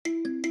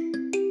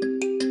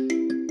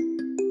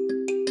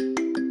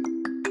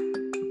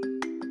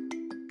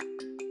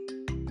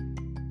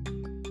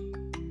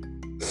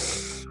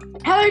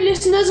Hello,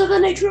 listeners of the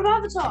Nature of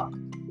Avatar.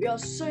 We are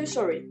so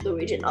sorry that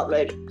we didn't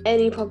upload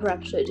any proper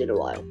episodes in a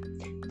while,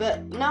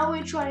 but now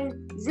we're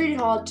trying really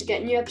hard to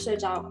get new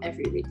episodes out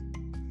every week.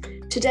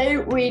 Today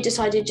we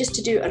decided just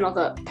to do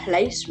another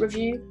place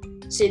review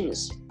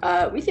since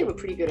we think we're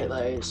pretty good at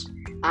those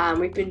and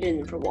we've been doing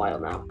them for a while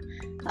now.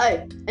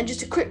 Oh, and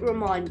just a quick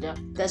reminder,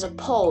 there's a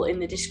poll in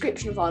the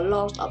description of our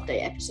last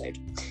update episode,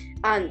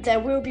 and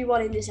there will be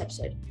one in this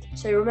episode.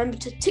 So remember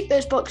to tick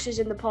those boxes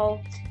in the poll,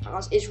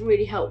 as it's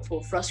really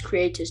helpful for us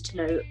creators to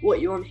know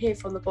what you want to hear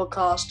from the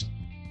podcast.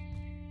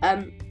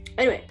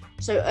 Anyway,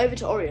 so over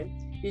to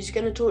Orion, who's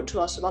going to talk to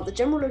us about the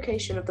general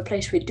location of the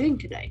place we're doing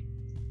today,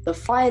 the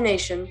Fire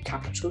Nation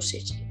capital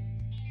city.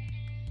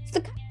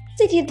 The capital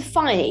city of the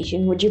Fire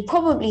Nation, which you've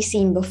probably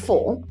seen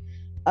before,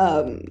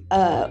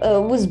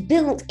 was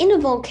built in a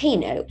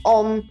volcano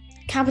on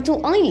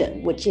Capital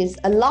Island, which is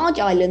a large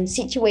island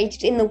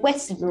situated in the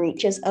western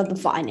reaches of the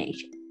Fire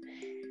Nation.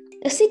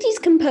 The city is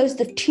composed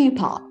of two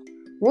parts,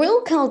 Royal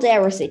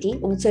Caldera City,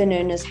 also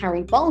known as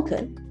Harry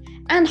Balkan,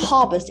 and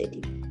Harbour City.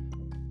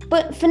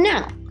 But for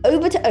now,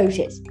 over to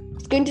Otis,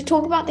 who's going to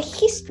talk about the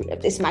history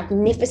of this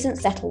magnificent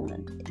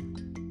settlement.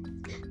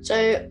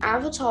 So,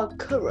 Avatar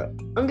Kuruk.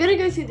 I'm going to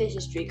go through the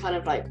history kind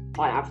of like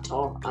by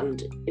Avatar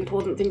and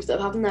important things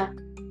that have happened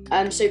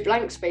there. So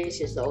blank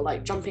spaces though,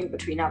 like jumping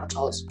between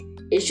avatars,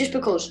 it's just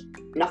because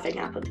nothing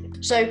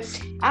happened. So,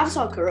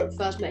 Avatar Kuruk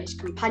first met his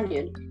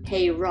companion,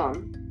 Hei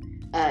Run,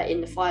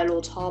 in the Fire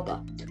Lord's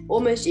harbour.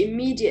 Almost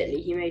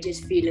immediately he made his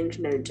feelings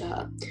known to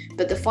her,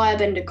 but the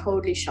firebender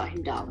coldly shut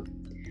him down,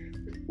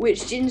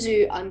 which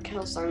Jinzu and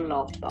Kelsang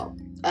laughed about.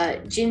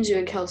 Jinzu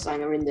and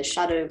Kelsang are in the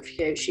shadow of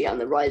Kyoshi and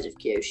the rise of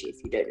Kyoshi,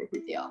 if you don't know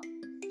who they are.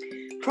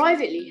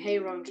 Privately,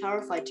 Heiron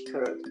clarified to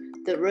Kuruk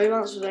that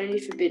romance was only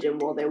forbidden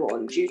while they were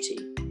on duty.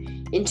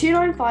 In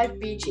 295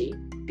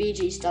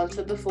 BG stands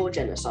for before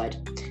genocide,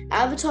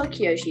 Avatar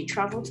Kyoshi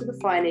travelled to the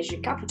Fire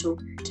Nation capital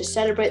to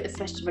celebrate the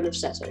festival of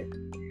Seto.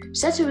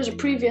 Seto is a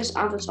previous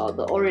avatar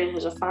that Orion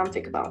has a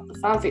fanfic about. The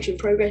fanfic's in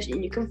progress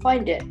and you can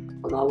find it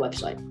on our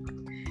website.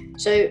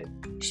 So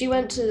she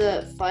went to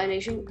the Fire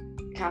Nation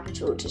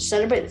capital to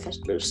celebrate the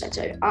festival of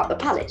Seto at the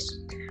palace.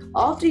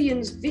 After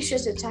Yun's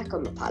vicious attack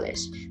on the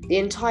palace, the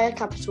entire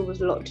capital was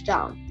locked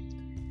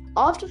down.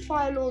 After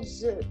Fire Lord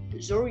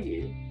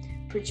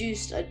Zoryu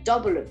produced a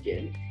double of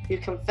Yun, who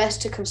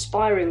confessed to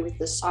conspiring with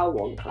the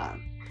Salwon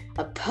clan,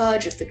 a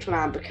purge of the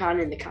clan began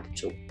in the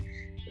capital.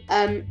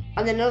 And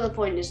then another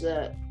point is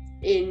that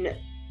in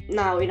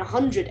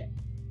 100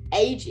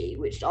 AG,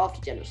 which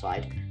after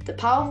genocide, the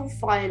powerful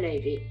Fire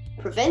Navy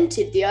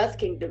prevented the Earth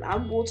Kingdom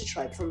and Water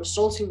Tribe from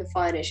assaulting the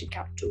Fire Nation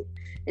capital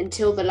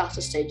until the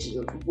latter stages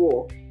of the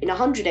war. In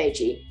 100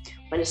 AG,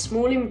 when a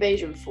small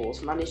invasion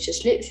force managed to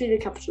slip through the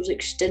capital's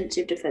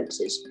extensive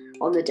defences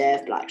on the day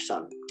of Black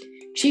Sun,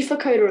 Chief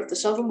Hakoda of the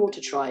Southern Water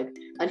Tribe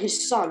and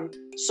his son,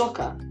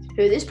 Sokka,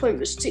 who at this point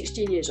was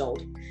 16 years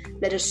old,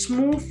 led a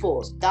small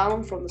force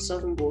down from the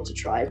Southern Water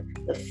Tribe,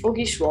 the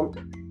Foggy Swamp,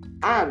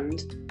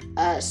 and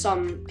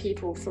some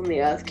people from the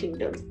Earth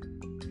Kingdom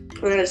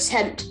in an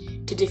attempt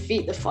to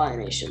defeat the Fire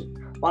Nation,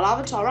 while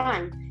Avatar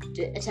Aang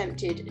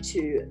attempted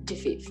to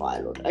defeat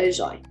Fire Lord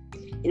Ozai.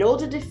 In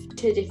order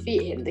to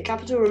defeat him, the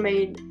capital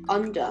remained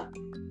under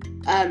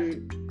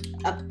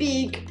a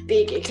big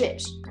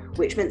eclipse,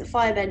 which meant the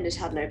Firebenders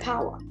had no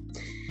power.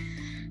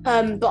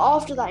 But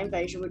after that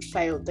invasion, which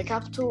failed, the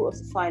capital of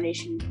the Fire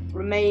Nation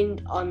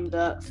remained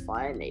under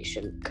Fire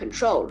Nation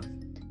control,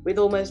 with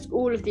almost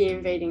all of the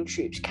invading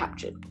troops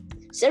captured.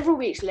 Several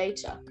weeks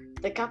later,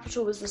 the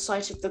capital was the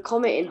site of the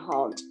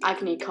comet-enhanced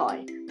Agni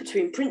Kai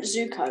between Prince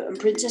Zuko and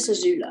Princess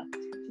Azula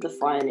for the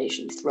Fire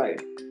Nation's throne.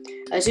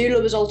 Azula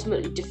was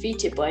ultimately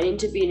defeated by an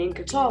intervening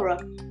Katara,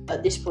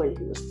 at this point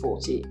who was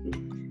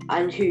 14,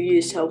 and who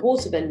used her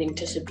waterbending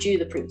to subdue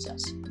the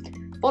princess.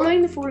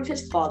 Following the fall of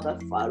his father,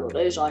 Fire Lord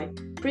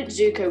Ozai, Prince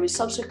Zuko was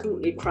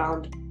subsequently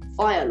crowned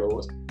Fire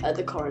Lord at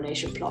the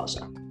Coronation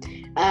Plaza.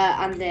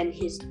 And then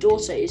his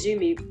daughter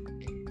Izumi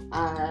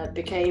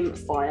became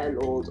Fire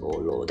Lord or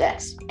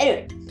Lordess.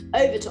 Anyway,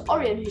 over to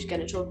Orion, who's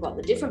going to talk about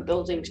the different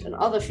buildings and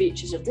other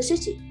features of the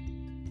city.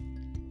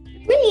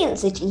 The Brilliant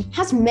City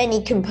has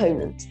many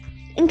components,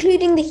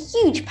 including the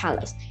huge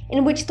palace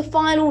in which the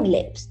Fire Lord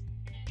lives.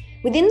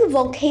 Within the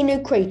volcano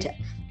crater,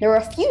 there are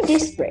a few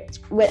districts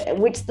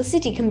which the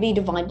city can be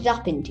divided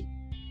up into.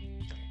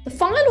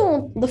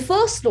 The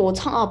First Lord's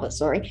harbour,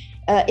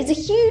 is a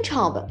huge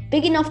harbour,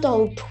 big enough to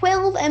hold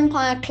 12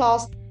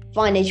 Empire-class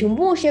Fire Nation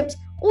warships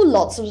or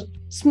lots of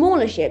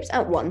smaller ships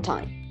at one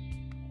time.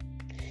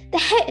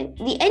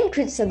 The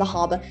entrance to the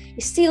harbour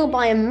is sealed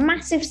by a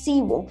massive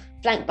seawall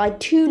flanked by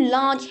two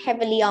large,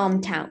 heavily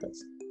armed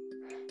towers.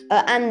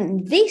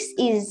 And this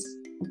is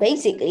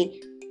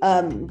basically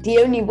the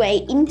only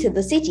way into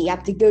the city. You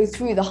have to go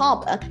through the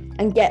harbour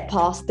and get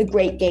past the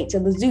Great Gates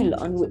of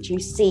Azula, which you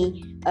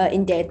see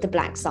in Day of the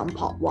Black Sun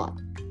Part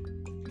 1.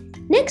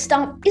 Next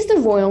up is the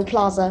Royal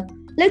Plaza,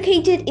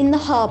 located in the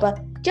harbour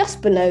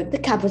just below the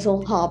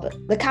capital's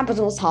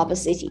harbour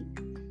city.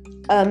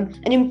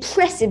 An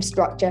impressive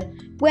structure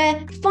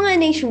where Fire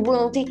Nation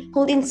royalty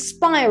hold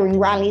inspiring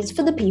rallies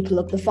for the people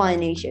of the Fire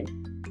Nation.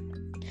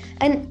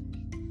 And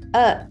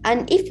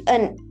if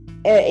an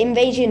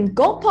invasion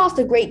got past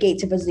the Great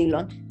Gates of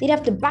Azulon, they'd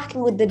have to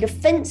battle with the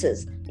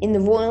defences in the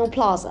Royal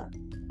Plaza,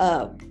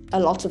 a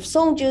lot of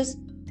soldiers,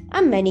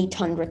 and many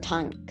Tundra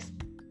tanks.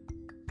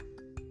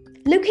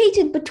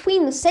 Located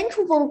between the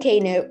central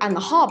volcano and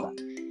the harbour,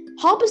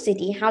 Harbour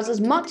City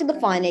houses much of the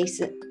Fire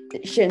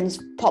Nation's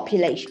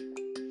population.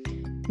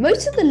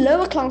 Most of the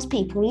lower class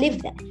people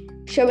live there,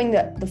 showing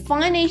that the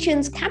Fire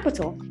Nation's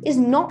capital is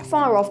not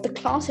far off the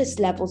classist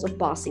levels of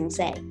Ba Sing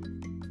Se.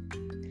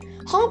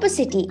 Harbour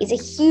City is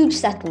a huge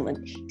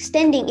settlement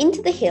extending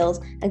into the hills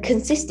and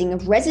consisting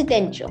of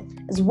residential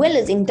as well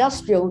as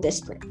industrial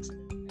districts.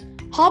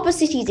 Harbour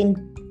City's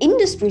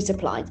industry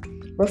supplies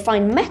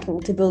refined metal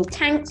to build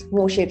tanks,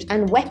 warships,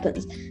 and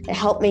weapons that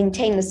help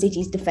maintain the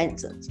city's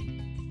defences.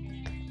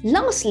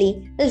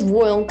 Lastly, there's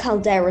Royal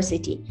Caldera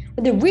City,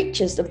 where the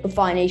richest of the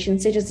Fire Nation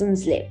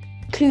citizens live,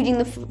 including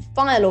the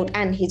Fire Lord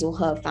and his or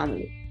her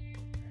family.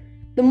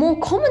 The more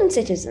common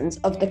citizens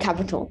of the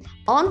capital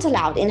aren't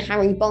allowed in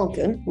Harry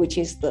Balkan, which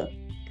is the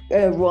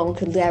Royal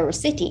Caldera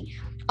City,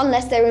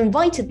 unless they're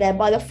invited there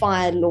by the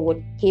Fire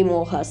Lord, him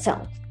or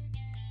herself.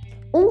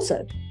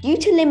 Also, due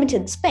to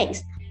limited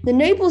space, the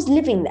nobles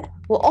living there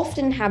will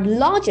often have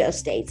larger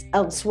estates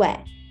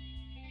elsewhere.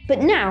 But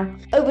now,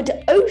 over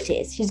to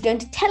Otis, who's going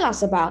to tell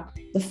us about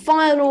the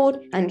Fire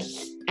Lord and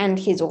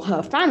his or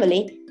her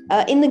family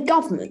in the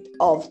government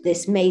of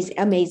this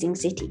amazing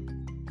city.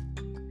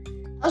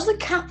 As the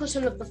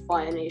capital of the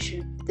Fire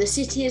Nation, the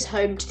city is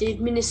home to the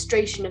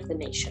administration of the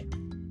nation.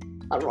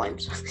 That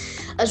rhymes.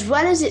 As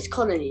well as its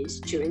colonies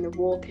during the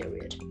war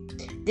period.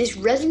 This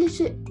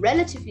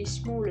relatively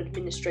small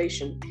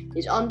administration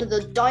is under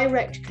the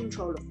direct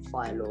control of the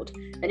Fire Lord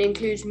and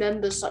includes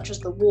members such as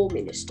the War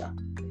Minister.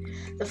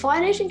 The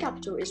Fire Nation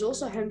capital is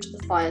also home to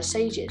the Fire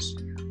Sages,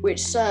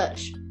 which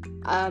search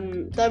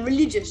the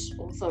religious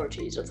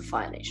authorities of the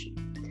Fire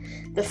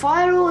Nation. The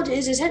Fire Lord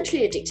is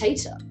essentially a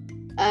dictator,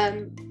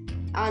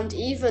 and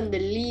even the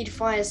lead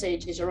Fire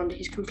Sages are under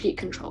his complete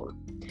control.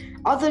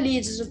 Other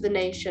leaders of the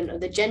nation are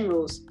the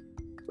generals,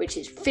 which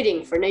is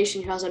fitting for a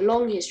nation who has a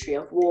long history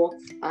of war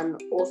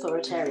and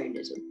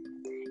authoritarianism.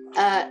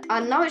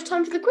 And now it's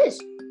time for the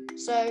quiz.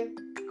 So,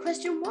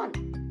 question 1.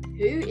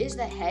 Who is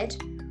the head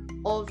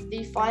of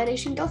the Fire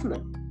Nation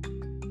government?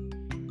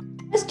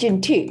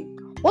 Question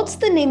 2. What's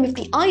the name of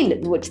the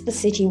island which the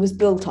city was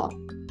built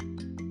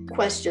on?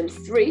 Question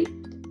 3.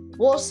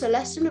 What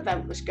celestial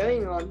event was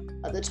going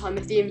on at the time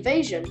of the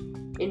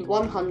invasion in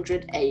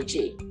 100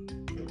 AG?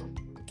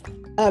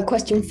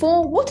 Question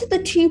 4. What are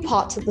the two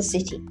parts of the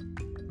city?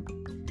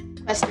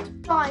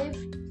 Question 5,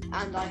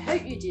 and I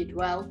hope you did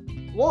well.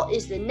 What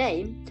is the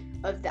name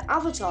of the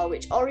avatar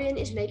which Orion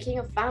is making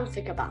a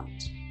fanfic about?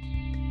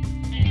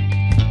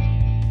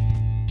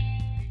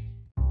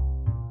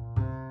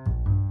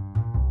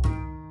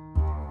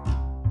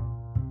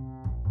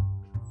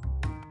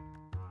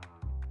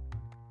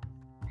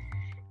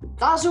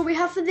 That's all we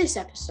have for this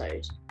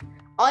episode.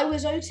 I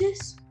was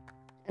Otis.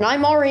 And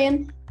I'm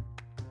Orion.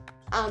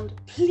 And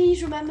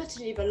please remember to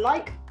leave a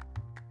like,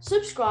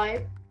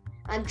 subscribe,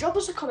 and drop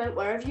us a comment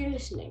wherever you're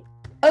listening.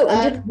 Oh,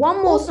 and just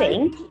one more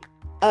thing.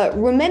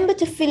 Remember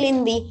to fill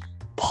in the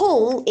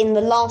poll in the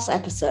last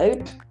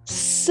episode.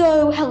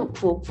 So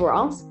helpful for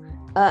us.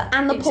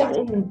 And the poll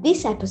in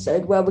this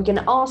episode where we're going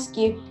to ask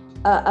you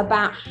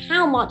about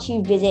how much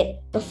you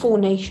visit the Four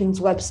Nations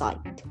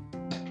website.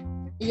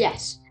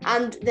 Yes,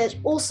 and there's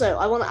also,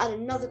 I want to add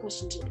another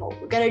question to the poll.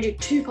 We're going to do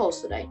 2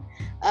 polls today.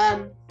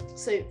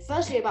 So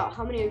firstly about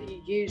how many of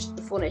you use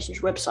the Four Nations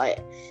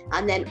website,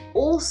 and then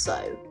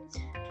also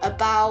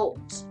about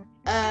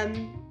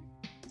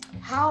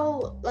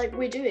how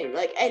we're doing,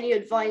 any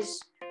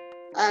advice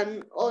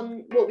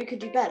on what we could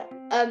do better.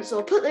 So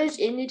I'll put those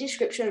in the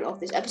description of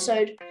this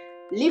episode.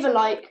 Leave a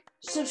like,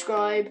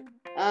 subscribe,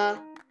 and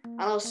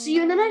I'll see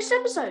you in the next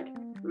episode.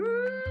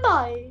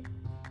 Bye.